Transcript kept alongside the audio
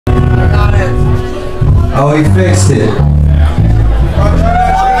Oh, he fixed it.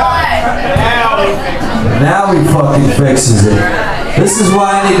 Now he fucking fixes it. This is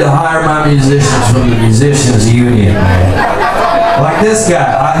why I need to hire my musicians from the Musicians Union. Like this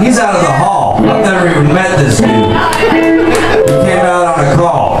guy. He's out of the hall. I've never even met this dude. He came out on a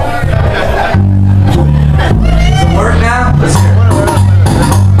call. Does it work now? Let's hear it.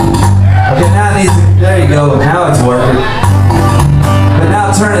 Okay, now it needs to, there you go. Now it's working. But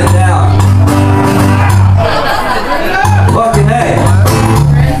now turn it down. Fucking hey.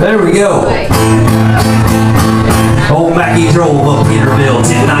 There we go. Old Mackie drove up Peterbilt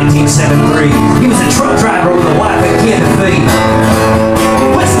in 1973. He was a truck driver with a wife and kid to feed.